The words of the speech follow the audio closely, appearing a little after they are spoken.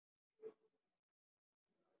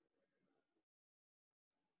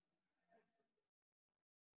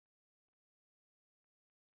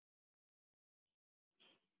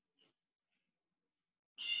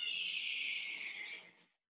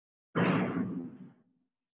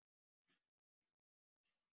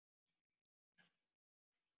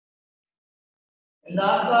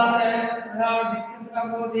Last class we have discussed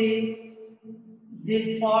about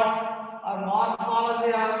these parts or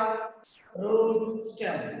morphology of root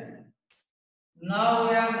stem. Now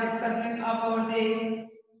we are discussing about the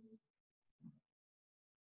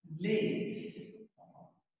leaf.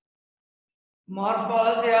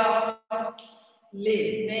 Morphology of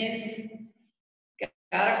leaf means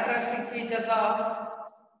characteristic features of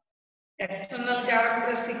external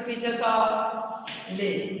characteristic features of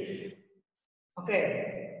leaf.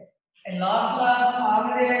 Okay. In last class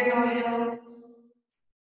already I told you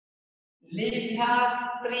leaf has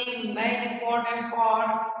three main important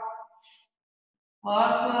parts.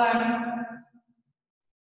 First one,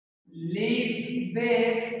 leaf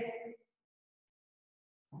base.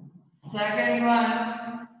 Second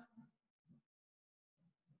one,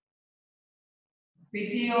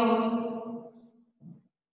 petiole.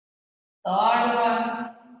 Third one,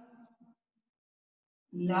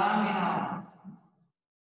 lamina.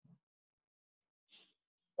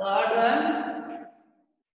 Third one,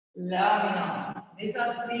 lamina. These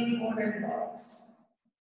are three important parts.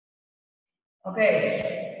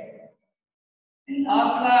 Okay. In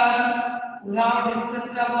last class, we have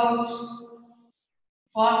discussed about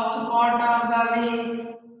first part of the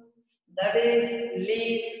leaf, that is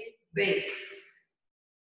leaf base.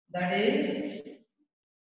 That is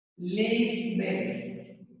leaf base.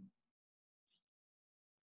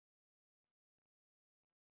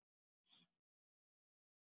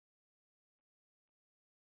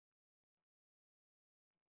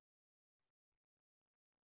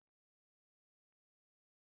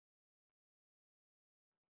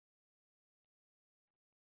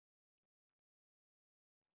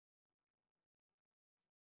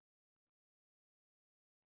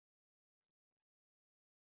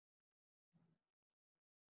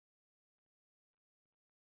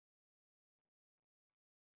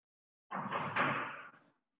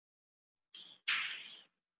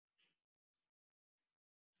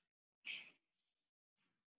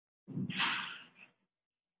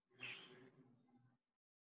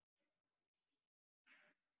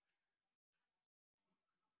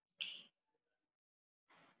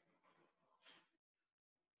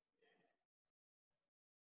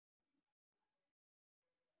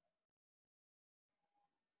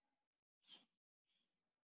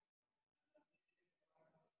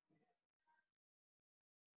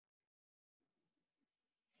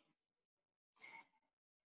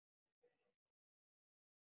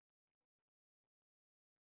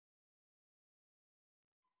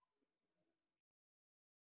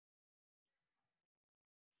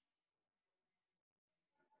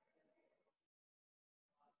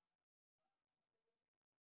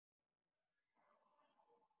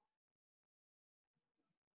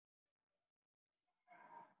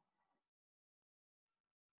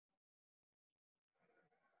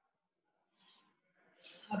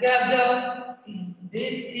 Okay, observe.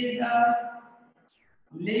 This is the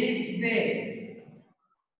leaf base.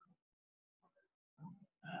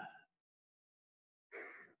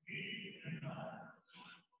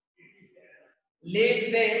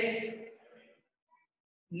 Leaf base.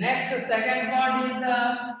 Next, second part is the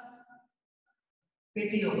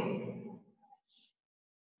petiole.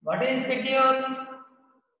 What is petiole?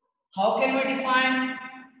 How can we define?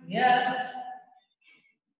 Yes.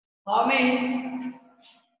 How means?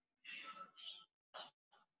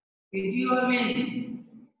 Petiole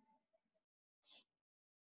means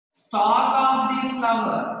stalk of the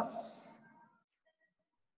flower.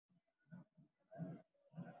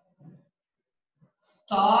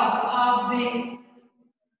 Stalk of the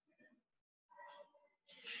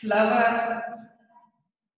flower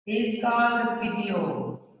is called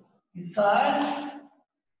petiole. Is called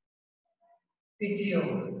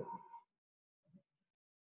petiole.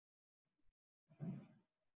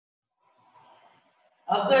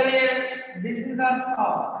 Observe here, this is the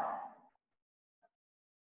stalk.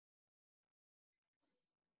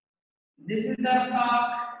 This is the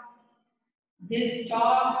stalk. This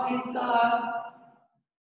stalk is called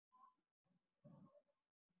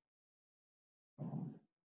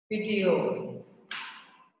petiole.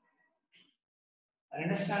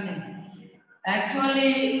 Understanding?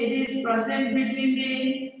 Actually, it is present between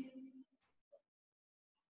the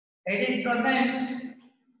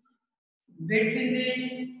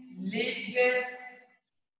leaf base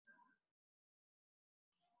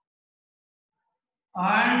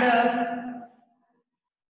and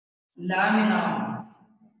lamina.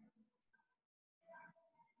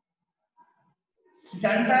 This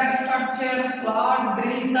entire structure, plot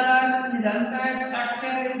green color, this entire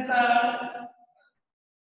structure is called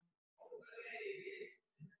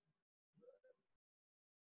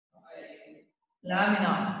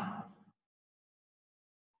lamina.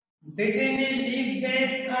 Between the leaf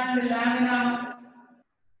base and lamina,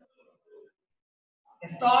 a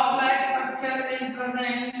stalk-like structure is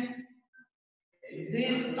present.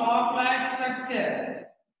 This stalk-like structure,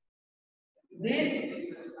 this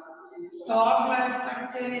stalk-like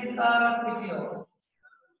structure is called petiole.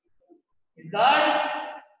 Is called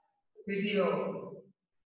petiole.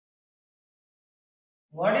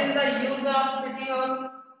 What is the use of petiole?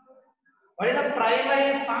 What is the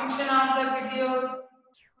primary function of the petiole?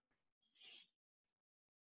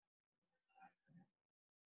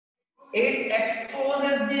 It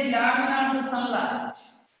exposes the lamina to sunlight.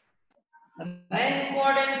 The main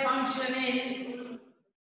important function is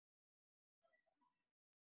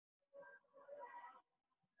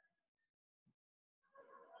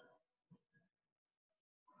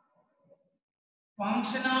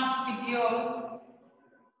function of petiole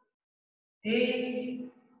is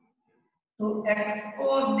to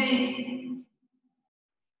expose the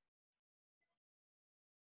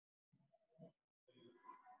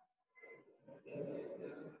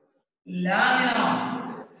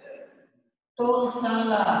lamina to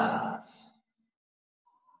sunlight.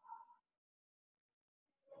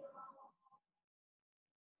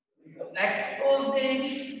 Expose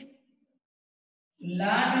the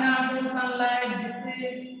lamina to sunlight. This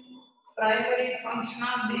is primary function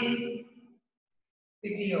of the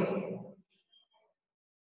petiole.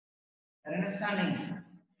 Understanding?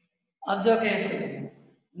 Observe carefully.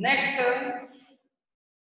 Next,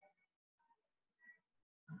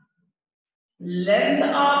 length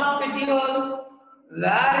of petiole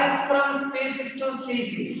varies from species to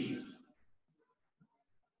species.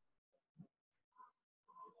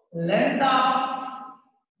 Length of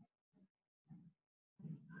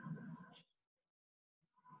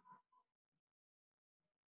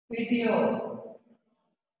petiole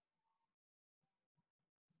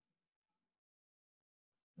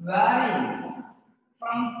varies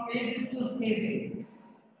from species to species.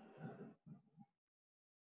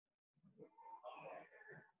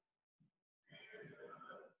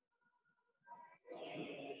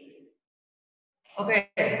 Okay.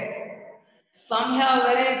 Some have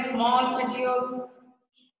very small petiole,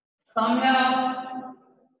 some have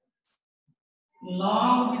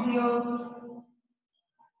long petioles,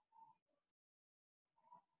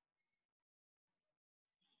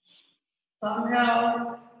 some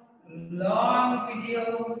have long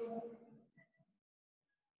petioles.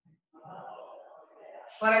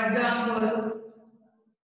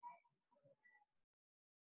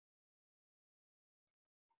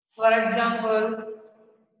 For example,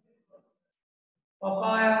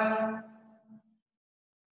 papaya.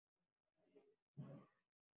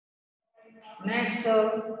 Next,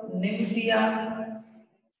 nymphaea,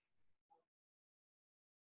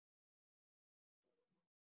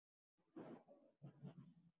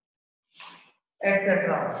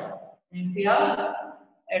 etc. Nymphaea,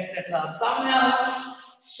 etc. Some have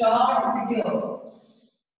short petioles.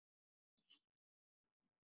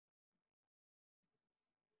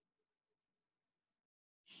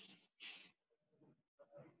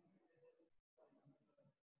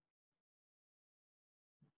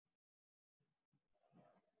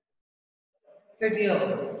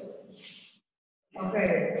 Petioles.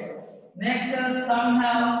 Okay. Next, some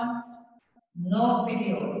have no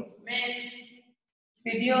petioles. Means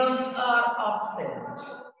petioles are opposite.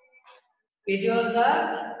 Petioles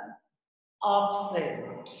are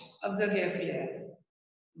opposite. Observe carefully.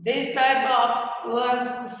 This type of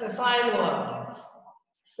words, sessile words.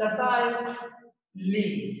 Sessile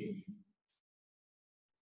leaves.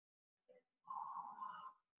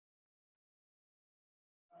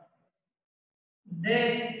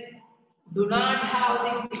 They do not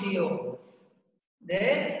have the petioles.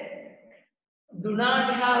 They do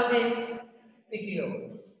not have the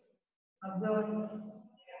petioles. Observe.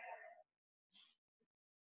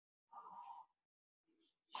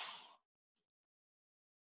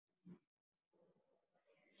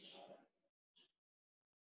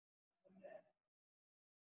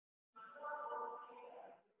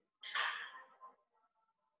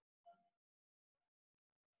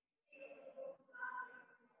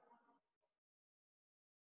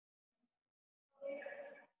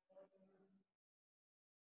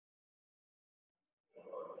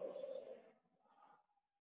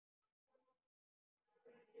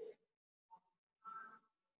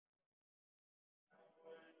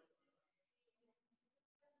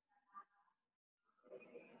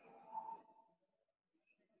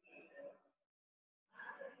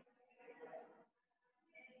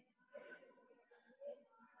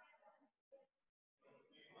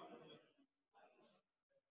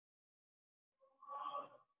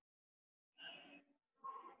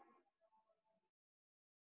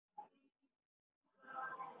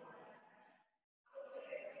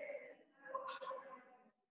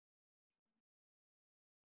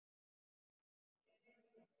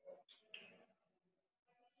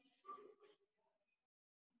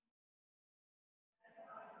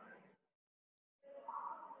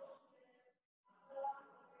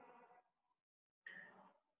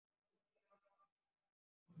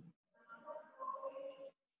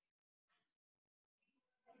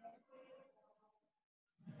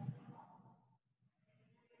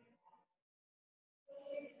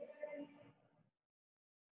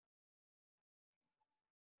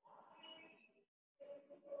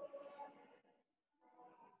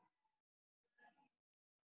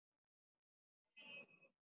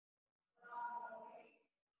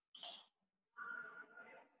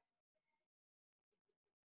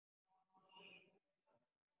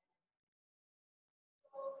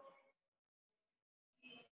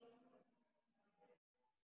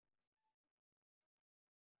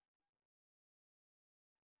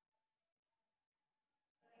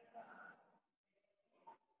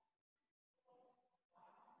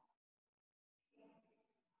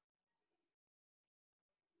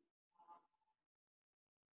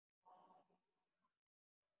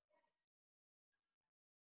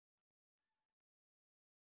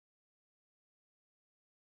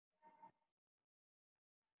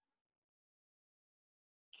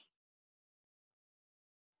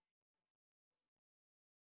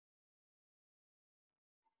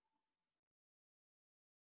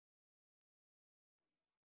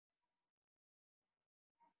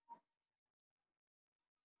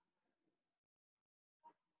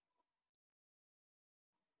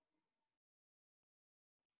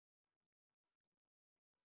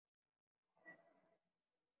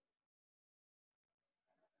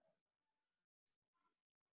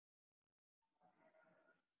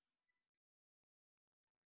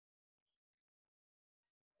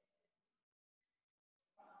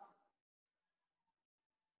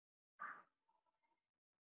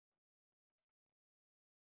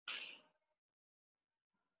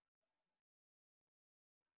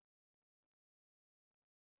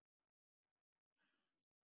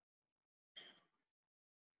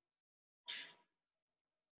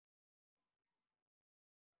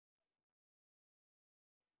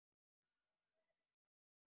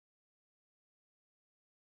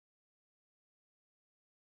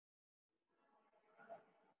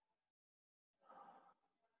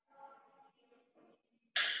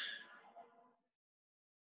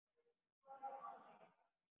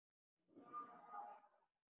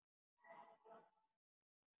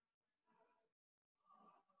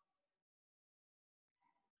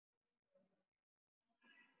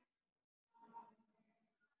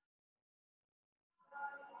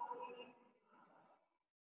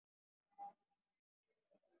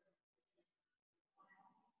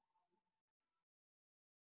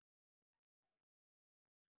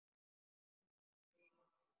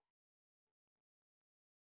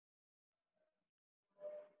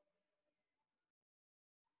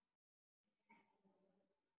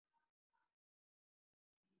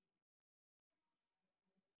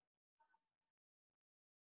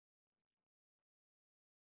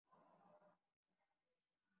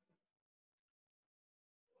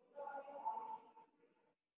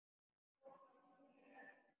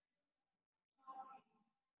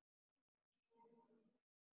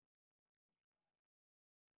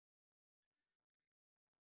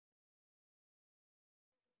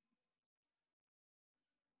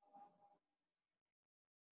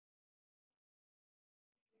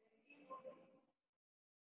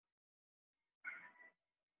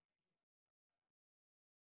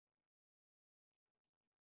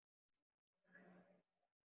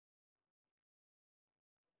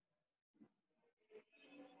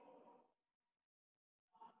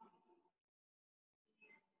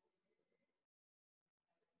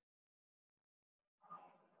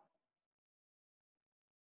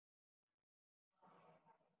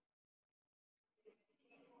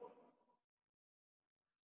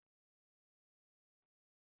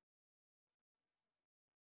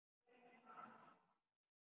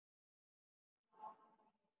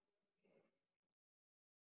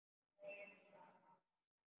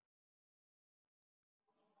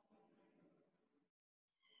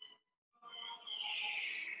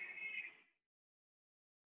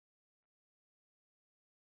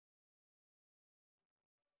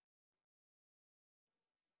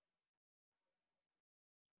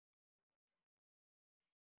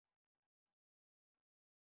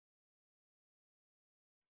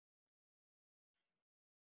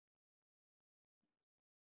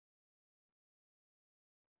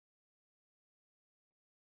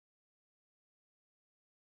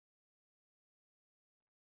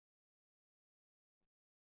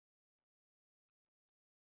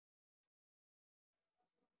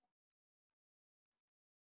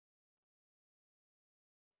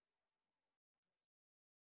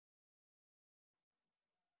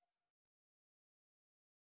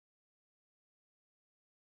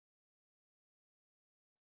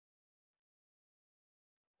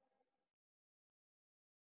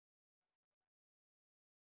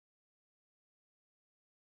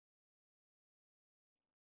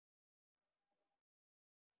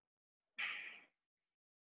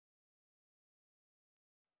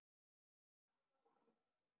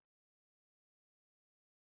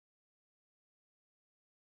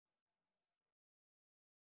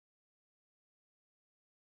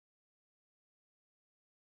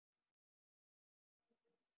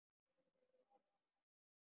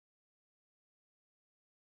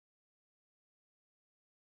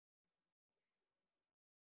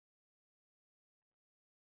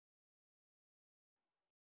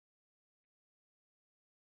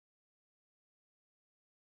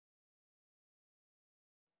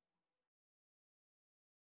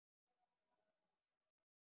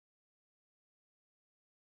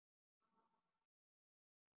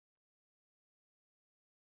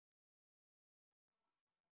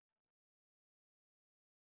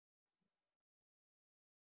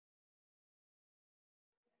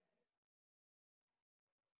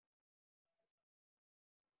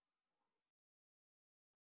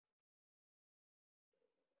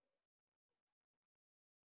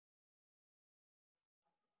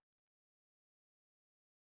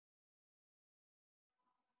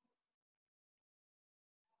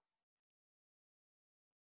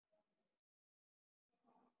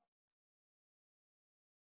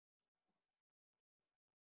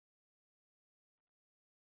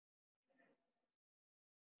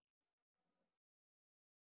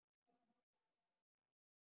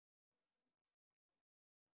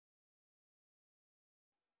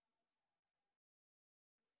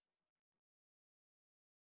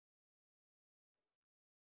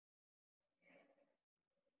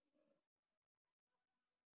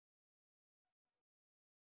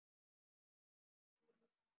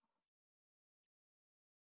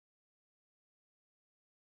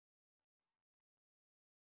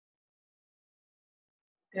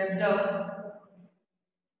 Observe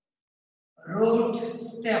root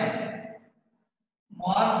stem.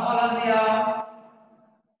 Morphology of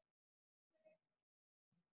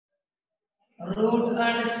root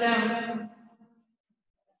and stem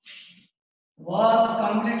was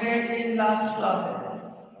completed in last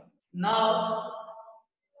classes. Now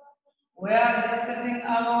we are discussing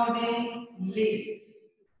about the leaf.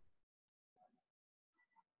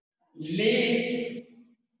 Leaf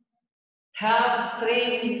has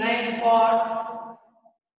three main parts.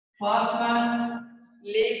 First one,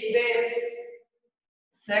 leaf base.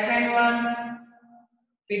 Second one,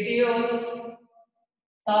 petiole.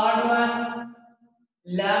 Third one,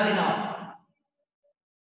 lamina.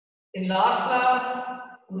 In last class,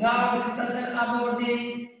 we have discussed about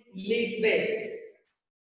the leaf base,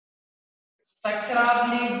 structure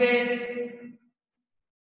of leaf base,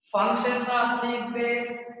 functions of leaf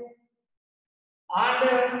base,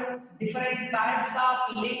 and different types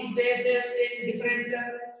of leaf bases in different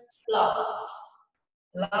plants,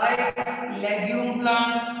 like legume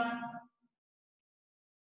plants.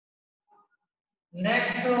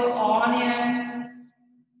 Next to onion.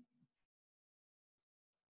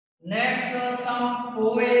 Next to some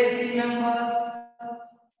poaceae members.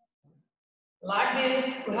 Like this,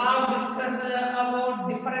 we have discussed about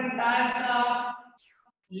different types of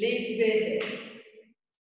leaf bases.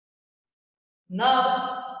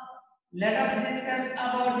 Now, let us discuss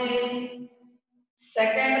about the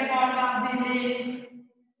second part of the leaf,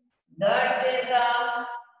 that is the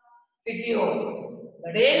petiole.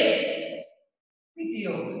 That is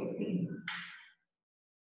petiole.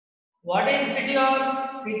 What is petiole?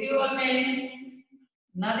 Petiole means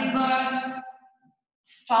nothing but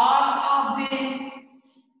stalk of the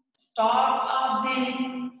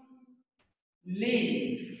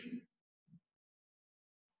leaf.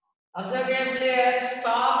 Observe carefully,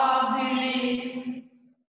 stalk of the leaf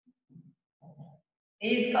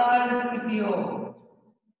is called petiole.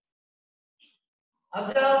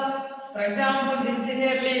 Observe, for example, this is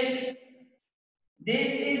a leaf.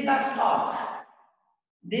 This is the stalk.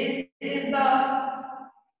 This is the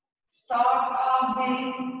stalk of the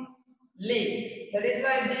leaf. That is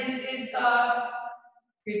why this is the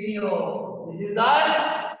petiole. This is the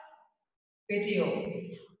petiole.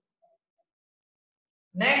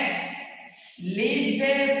 Next, leaf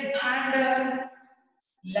base and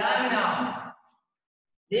lamina.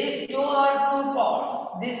 These two are two parts.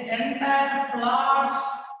 This entire flat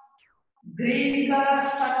green color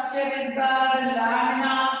structure is called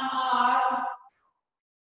lamina or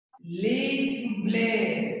leaf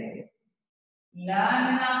blade.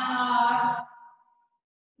 Lamina or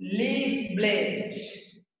leaf blade.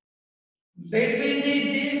 Between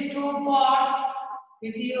these two parts,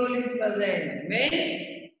 petiole is present.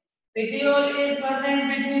 Means petiole is present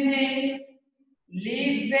between the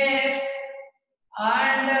leaf base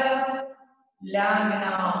and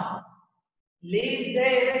lamina. Leaf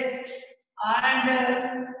base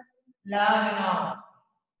and lamina.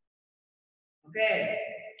 Okay.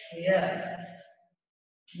 Yes.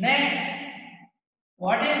 Next,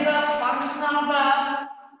 what is the function of the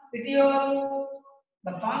petiole?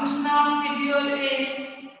 The function of petiole is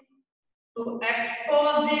to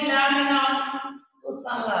expose the lamina to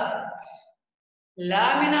sunlight.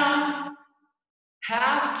 Lamina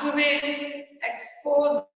has to be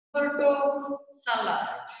exposed to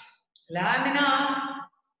sunlight. Lamina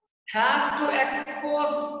has to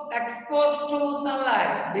expose to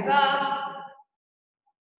sunlight because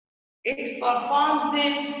it performs the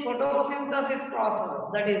photosynthesis process.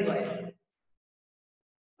 That is why.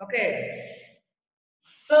 Okay.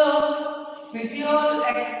 So petiole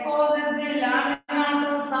exposes the lamina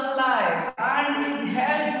to sunlight and it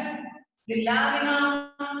helps the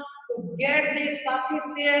lamina to get the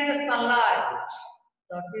sufficient sunlight.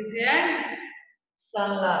 Sufficient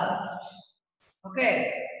sunlight.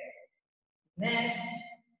 Okay. Next.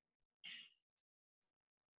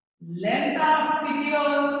 Length of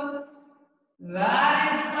petiole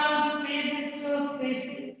varies from species to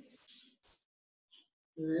species.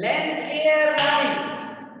 Length here varies.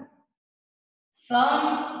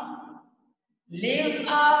 Some leaves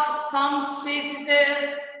of some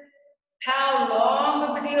species have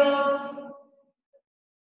long petioles.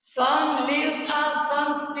 Some leaves of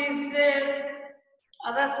some species,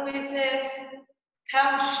 other species,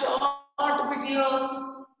 have short petioles.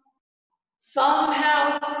 Some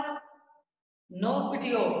have no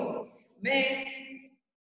petioles. Means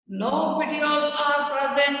no petioles are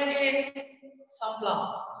present in some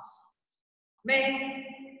plants. Means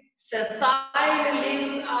sessile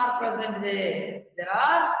leaves are present there. There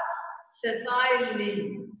are sessile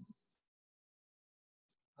leaves.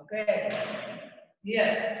 Okay.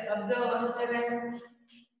 Yes, observe one second.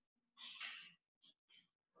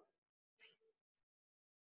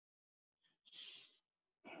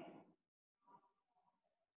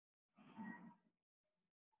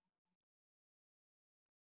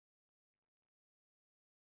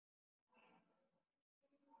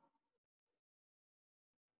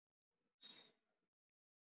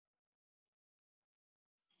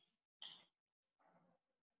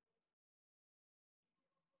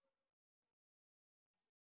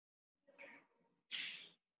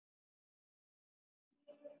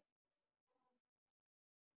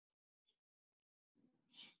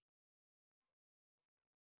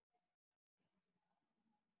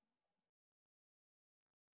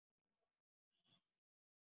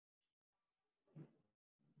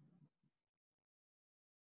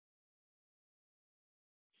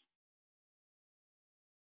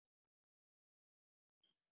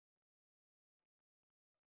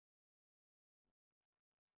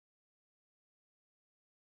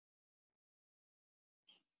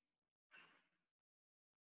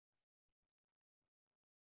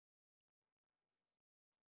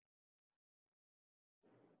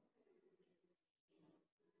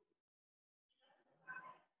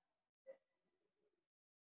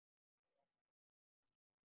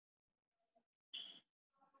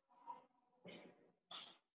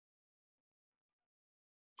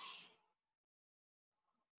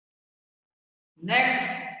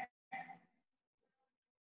 Next,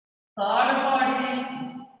 third part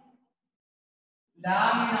is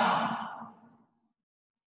lamina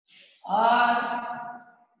or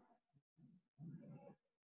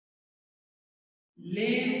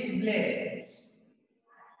leaf blade.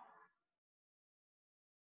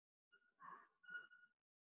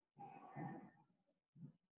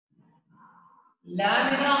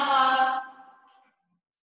 Lamina or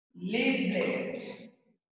leaf blade.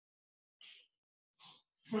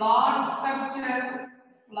 Flat structure,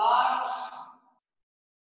 flat,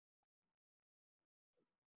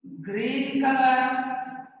 green color,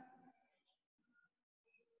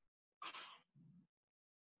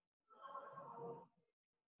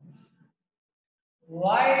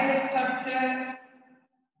 wide structure,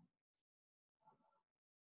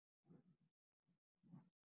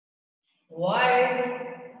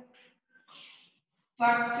 wide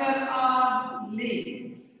structure of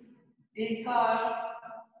leaf is called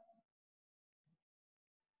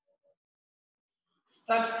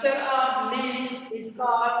structure of leaf is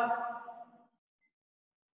called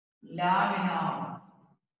lamina.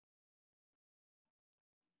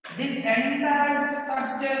 This entire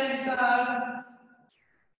structure is called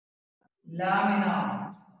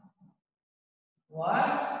lamina.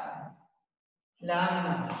 What?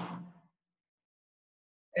 Lamina.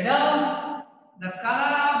 You know, the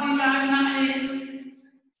color of the lamina is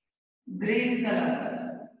green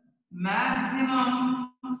color.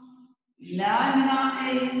 Maximum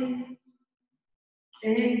lamina is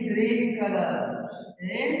in green color.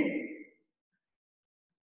 In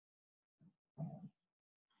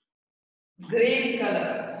green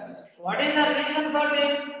color. What is the reason for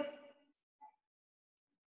this?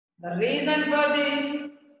 The reason for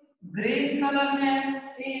the green colorness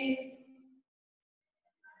is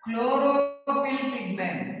chlorophyll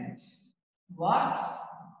pigment. What?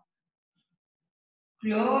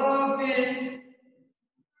 Chlorophyll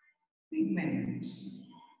pigment.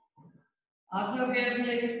 Observe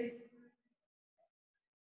carefully.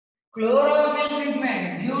 Chlorophyll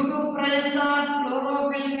pigment. Due to presence of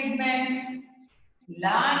chlorophyll pigment,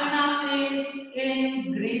 lamina is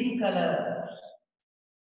in green color.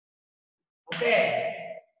 Okay.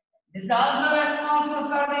 This is also responsible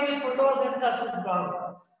for the photosynthesis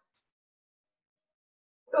process.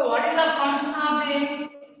 So, what is the function of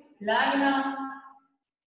the lamina?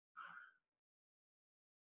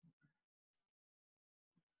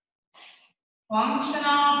 Function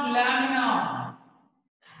of lamina.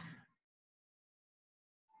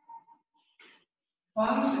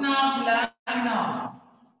 Function of lamina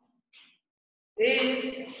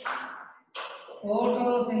is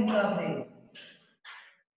photosynthesis.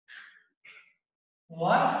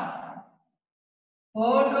 What?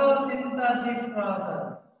 Photosynthesis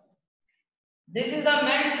process. This is the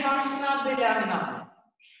main function of the lamina.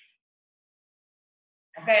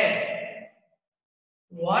 Okay.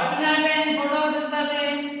 What will happen in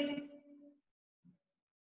photosynthesis?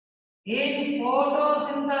 In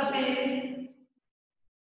photosynthesis,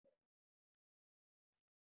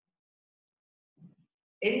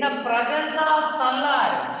 in the presence of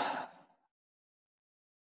sunlight,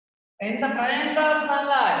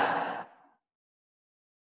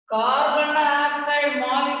 carbon dioxide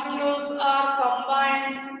molecules are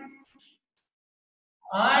combined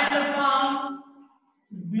and from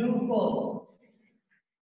glucose.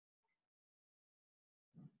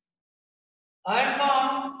 And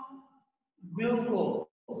from glucose.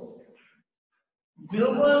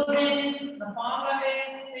 Glucose means the formula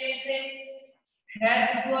is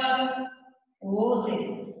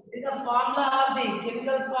C6H12O6. Is the formula of the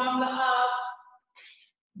chemical formula of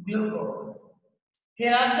glucose.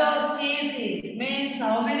 Here observe C6 means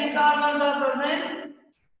how many carbons are present?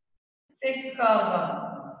 6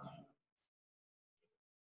 carbons.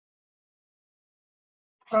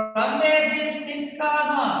 From where these 6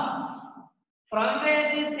 carbons? From where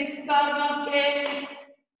these 6 carbons came?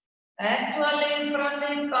 Actually from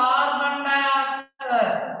the carbon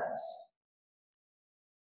dioxide.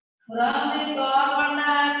 From the carbon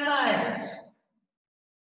dioxide.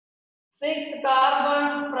 6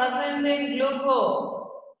 carbons present in glucose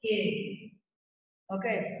came.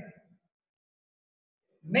 Okay.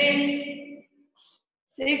 Means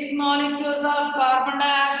 6 molecules of carbon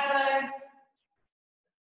dioxide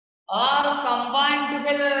are combined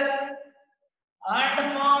together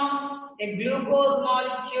and form a glucose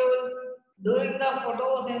molecule during the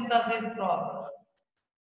photosynthesis process.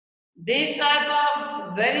 This type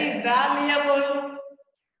of very valuable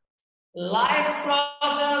life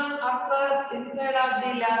process occurs inside of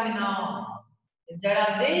the lamina. Inside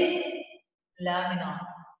of the lamina.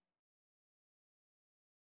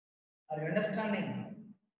 Are you understanding?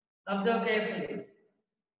 Observe carefully.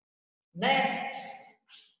 Next.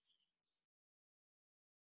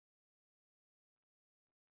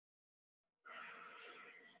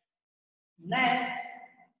 Next.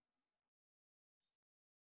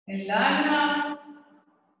 In lamina,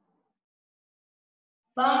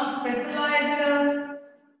 some specialized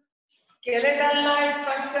skeletal-like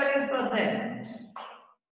structure is present.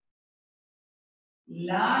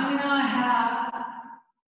 Lamina has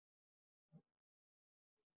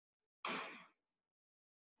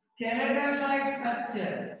skeletal-like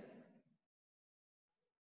structure.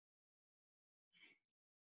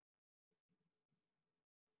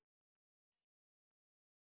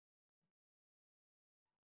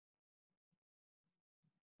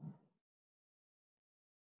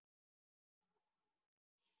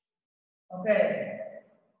 Okay.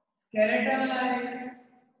 Skeletal-like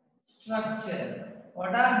structures.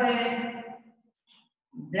 What are they?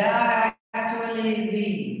 They are actually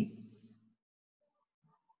veins.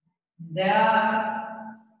 They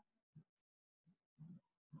are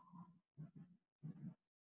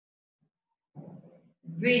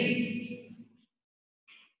veins.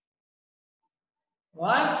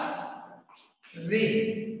 What?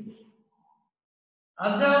 Veins.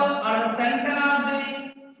 Observe at the center of the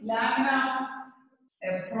lamina, a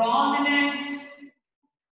prominent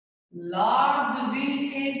large vein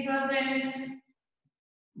is present.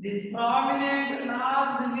 This prominent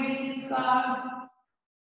large vein is called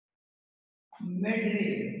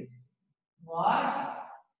midrib. What?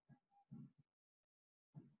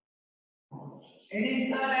 It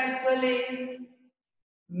is called actually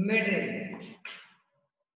midrib.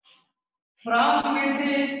 From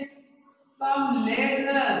within, some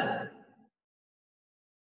lateral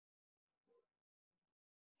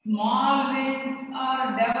small veins are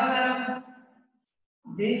developed.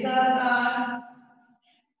 These are called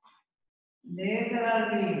lateral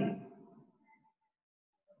veins.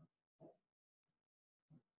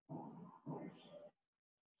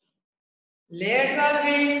 Lateral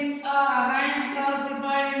veins are again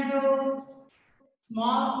classified into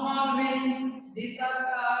small veins. These are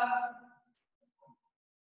called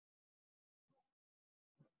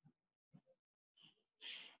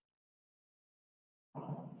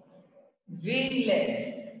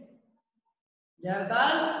veinlets. They are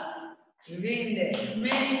called veinlets.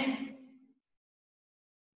 Means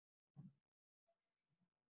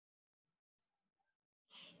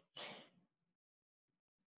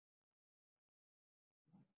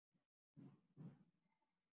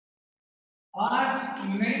are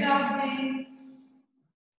made of the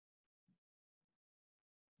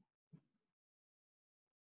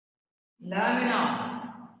lamina,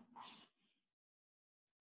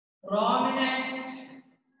 prominent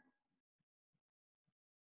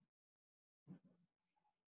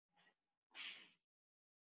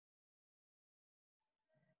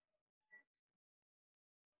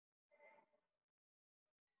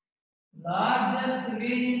largest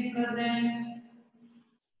vein is present.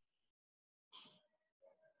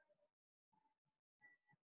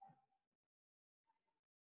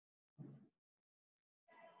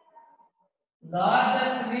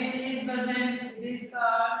 Largest vein is present.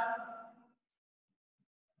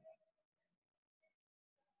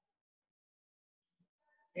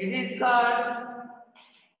 It is called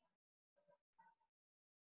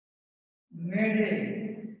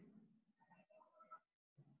Midriff.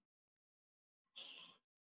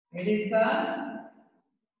 It is the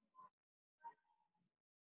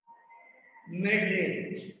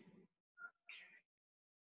midriff.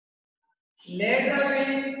 Later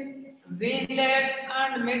wings, winglets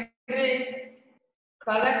and midriff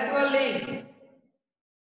collectively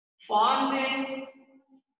form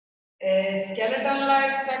the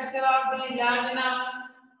skeleton-like structure of the lamina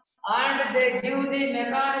and they give the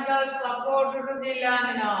mechanical support to the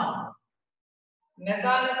lamina.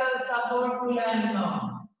 Mechanical support to lamina.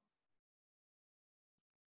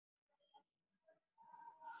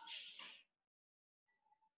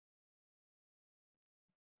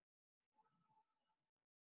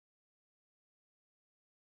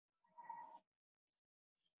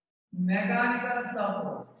 Mechanical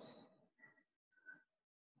support.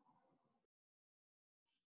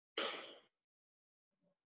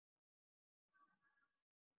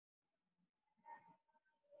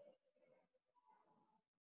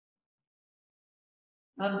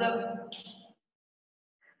 Observe.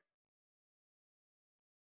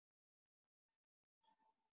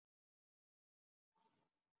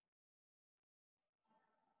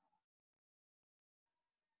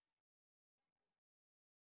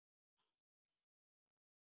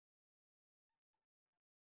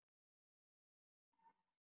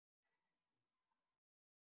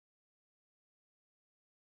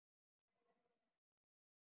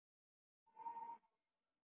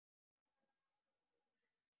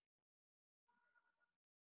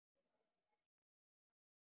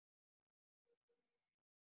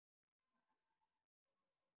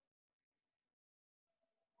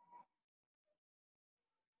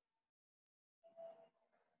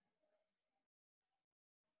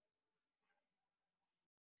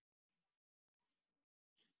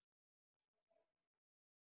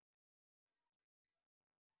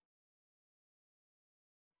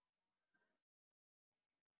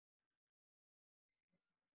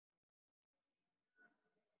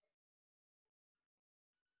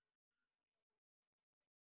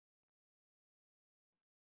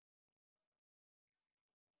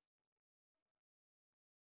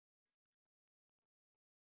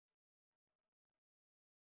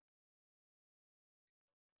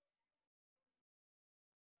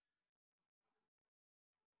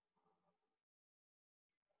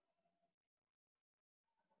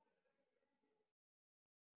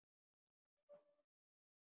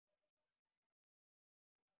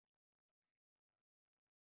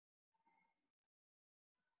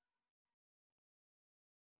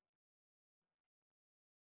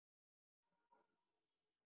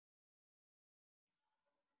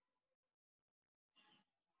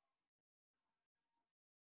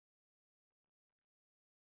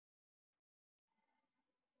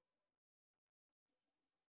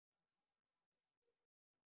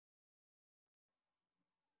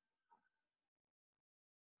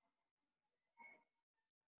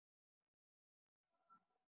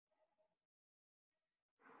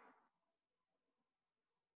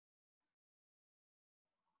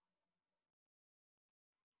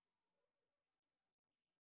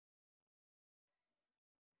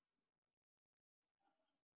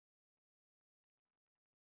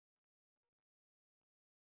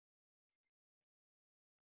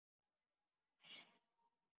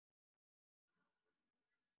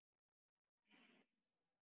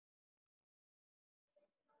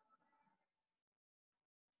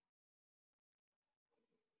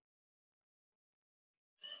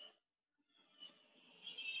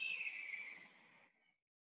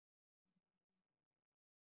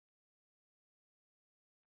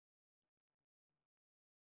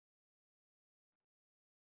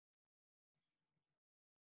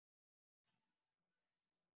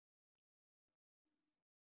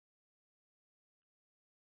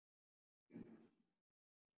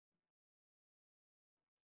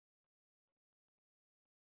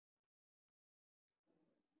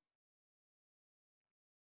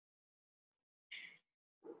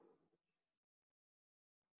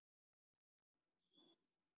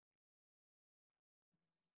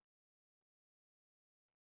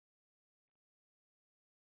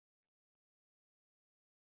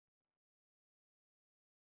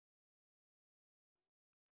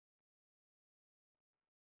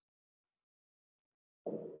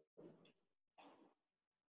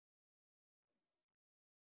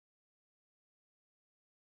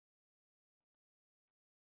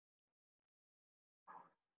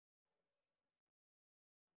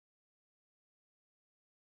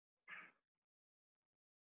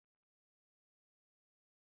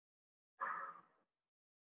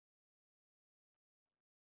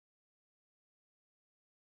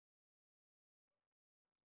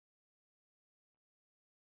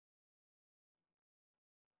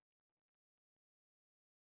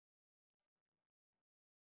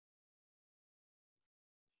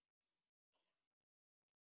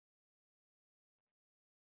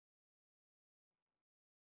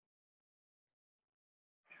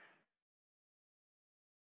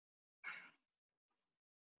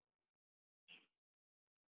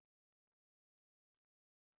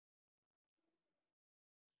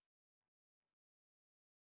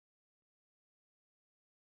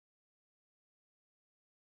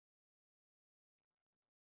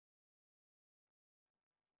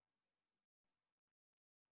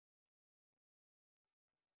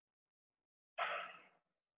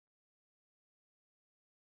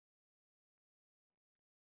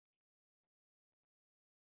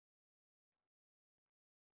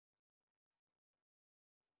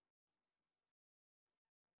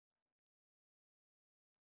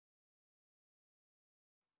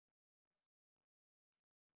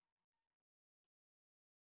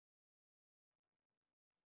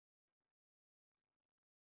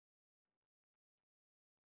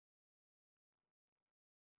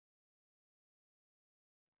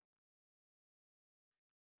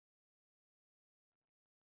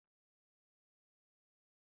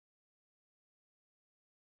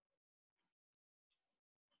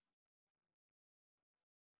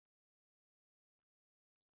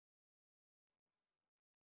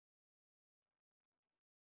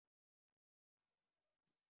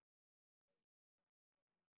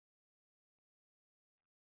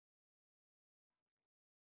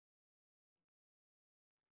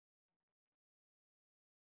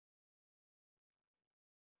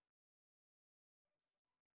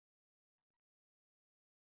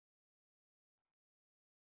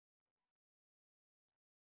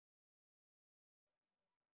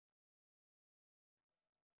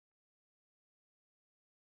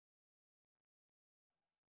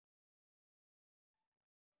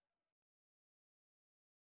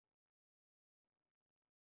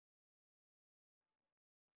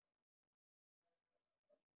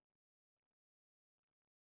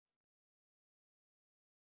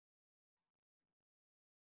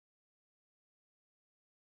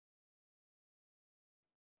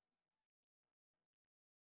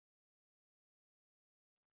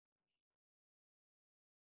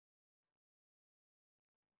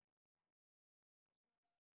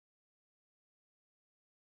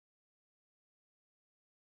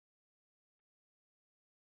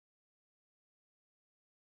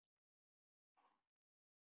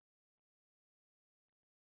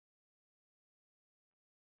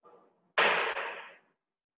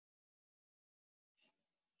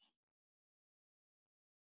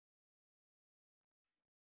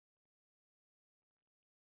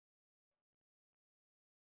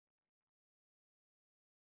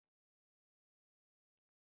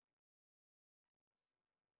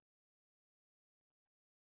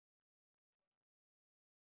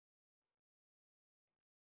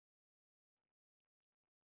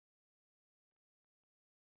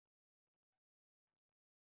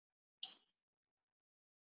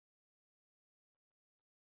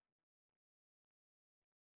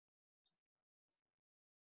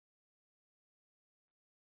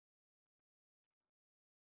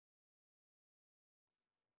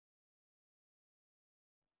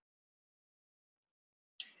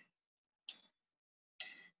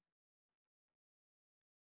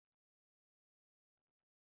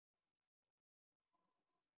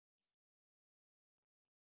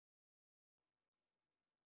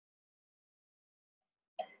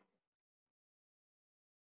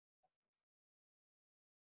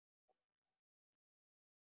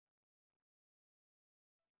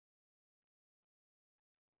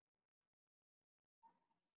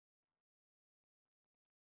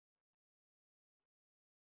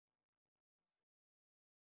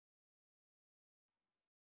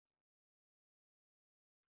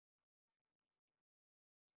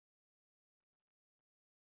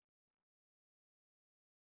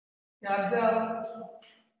 Observe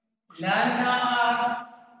lamina or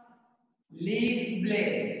leaf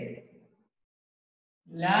blade.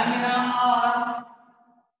 Lamina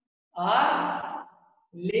or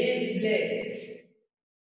leaf blade.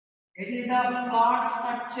 It is a flat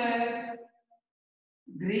structure,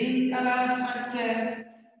 green color structure,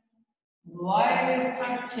 white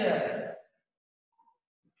structure.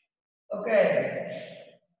 Okay.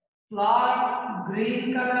 Flat,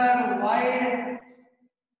 green color, white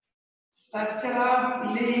structure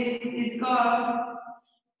of leaf is called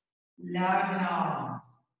lamina.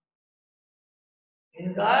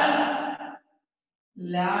 Is called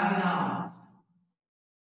lamina.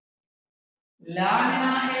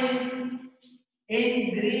 Lamina is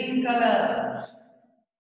in green color.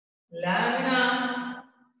 Lamina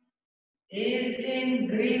is in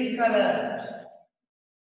green color.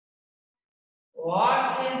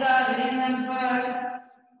 What is the reason for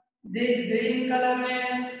this green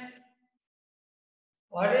colorness?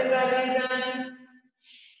 What is the reason?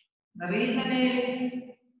 The reason is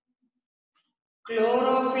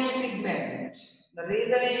chlorophyll pigment. The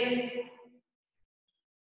reason is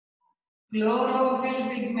chlorophyll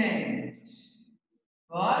pigment.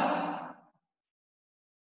 What?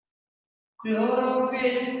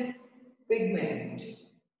 Chlorophyll pigment.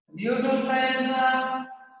 Due to presence of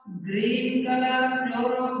green color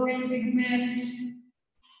chlorophyll pigment,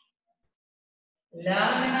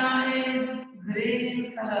 lamina is green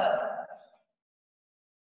in color.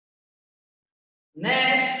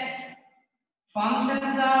 Next,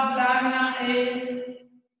 functions of lamina is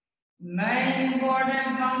main important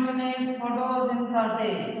function is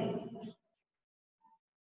photosynthesis.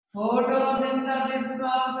 Photosynthesis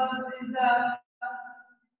process is the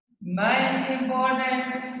main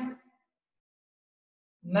important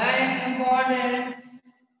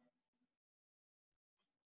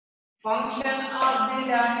function of the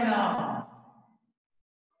lamina.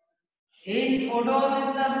 In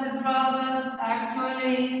photosynthesis process,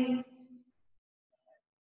 actually,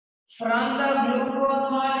 from the glucose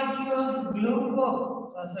molecules,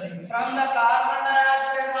 from the carbon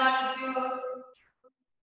dioxide molecules,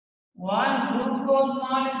 one glucose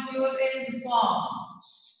molecule is formed.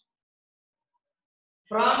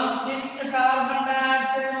 From 6 carbon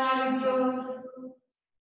dioxide molecules,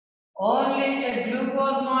 only a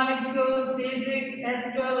glucose molecule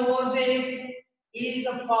C6H12O6 is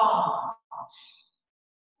formed.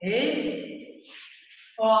 Is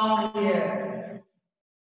formed here.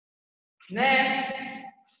 Next,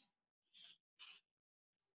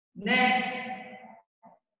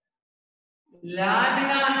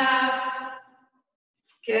 lamina has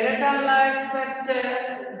skeleton-like structures.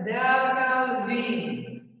 They are called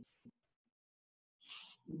wings.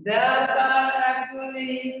 They are called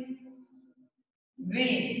actually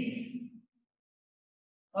wings.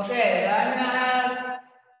 Okay, lamina has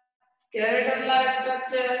skeleton-like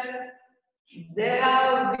structures. They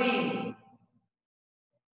have wings.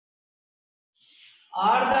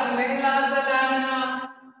 Are the middle of the lamina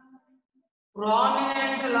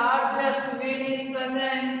prominent largest vein is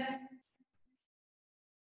present?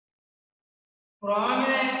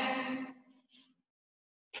 Prominent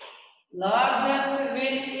largest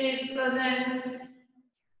vein is present.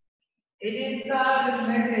 It is called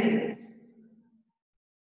midrib.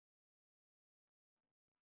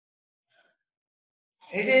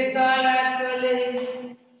 It is called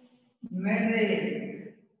actually midrib.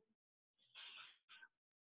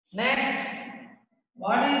 Next,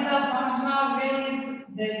 what is the function of wings?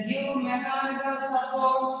 They give mechanical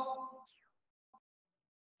support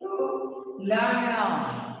to lamina.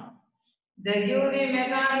 They give the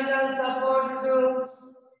mechanical support to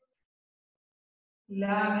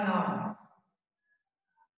lamina.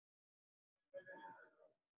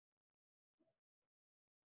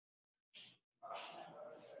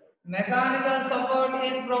 Mechanical support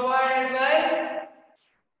is provided by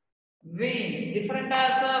wings, different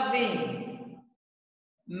types of wings.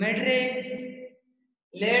 Midrib,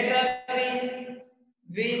 lateral wings,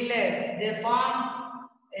 winglets. They form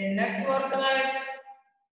a network-like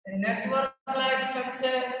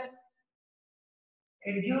structure.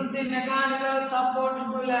 It gives the mechanical support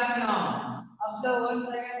to lamina. Observe 1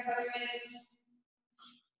 second per minute.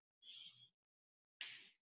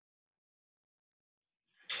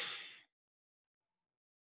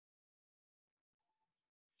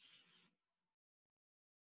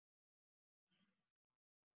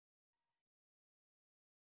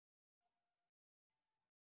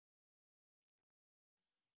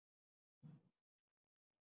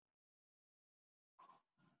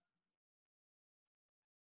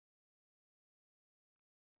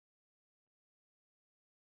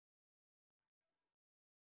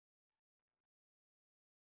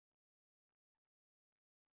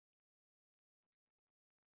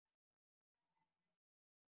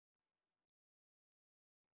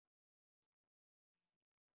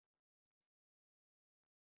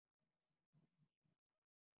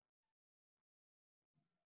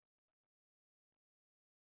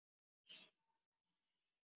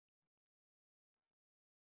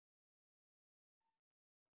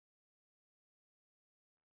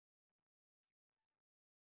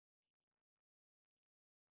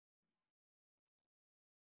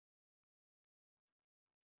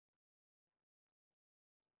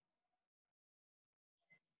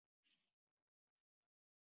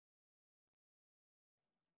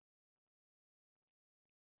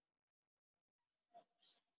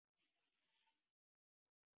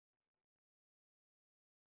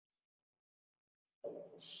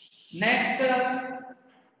 Next,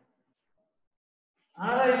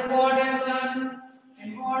 another important one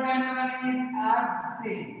is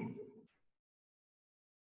axis.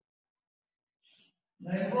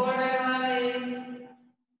 The important one is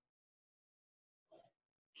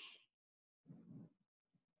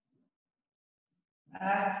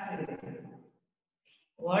axis.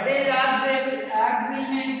 What is axis? Axis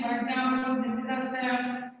means, for example, this is the stem.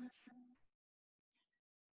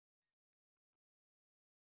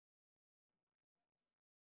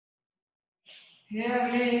 Here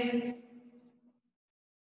leaf.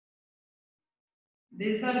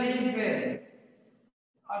 This is the leaf base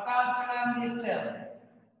attached on the stem.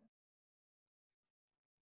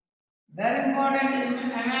 Very important.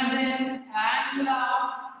 Imagine angle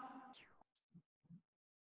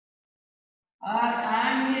or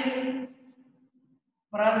angle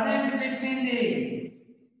present between the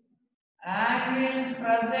angle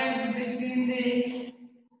present between the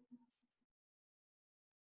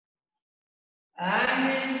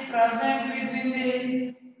angle present between the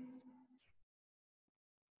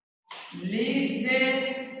leaf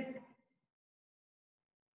base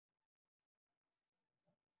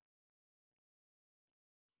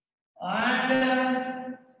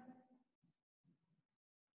and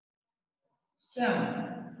stem.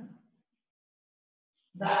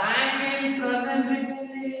 The angle present between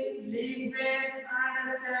the leaf base and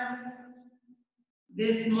stem.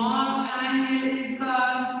 This small angle is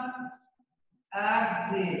called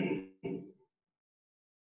axis.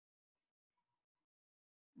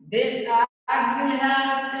 This axle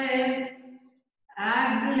has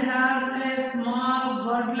a small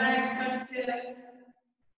bird-like structure.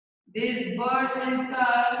 This bird is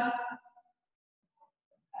called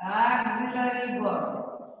axillary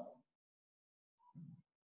birds.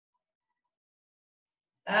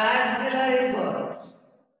 Axillary birds.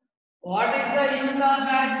 What is the use of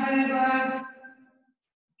axillary bird?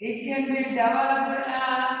 It can be developed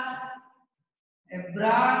as a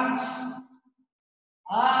branch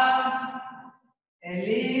or a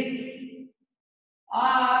leaf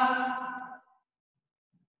or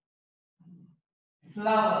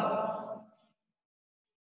flower.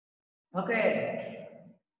 Okay.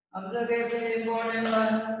 Observe carefully important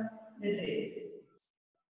one. This is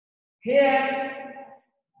here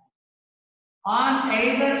on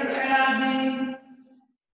either side of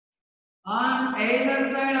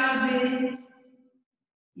the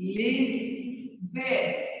leaf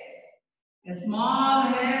base, a small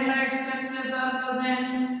hair-like structures are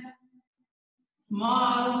present.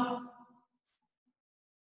 Small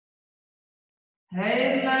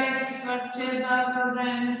hair-like structures are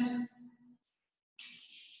present.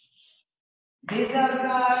 These are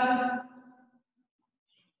called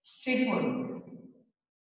stipules.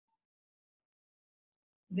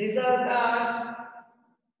 These are called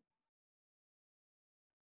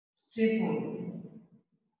stipules.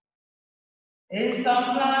 In some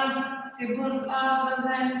plants, stipules are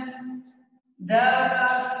present. There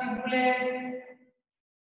are stipulates.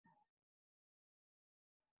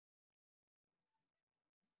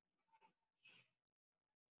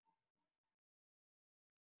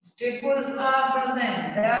 Stipules are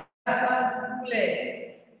present. There are stipulates.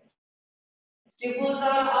 Stipules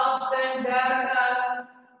are absent. There are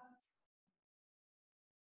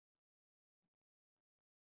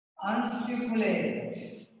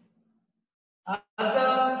unstipulate.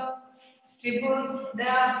 Other stipules, they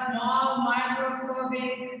are small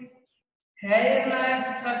microscopic hair-like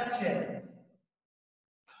structures.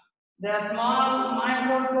 They are small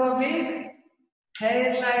microscopic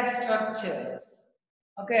hair-like structures.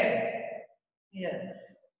 Okay.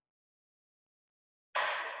 Yes.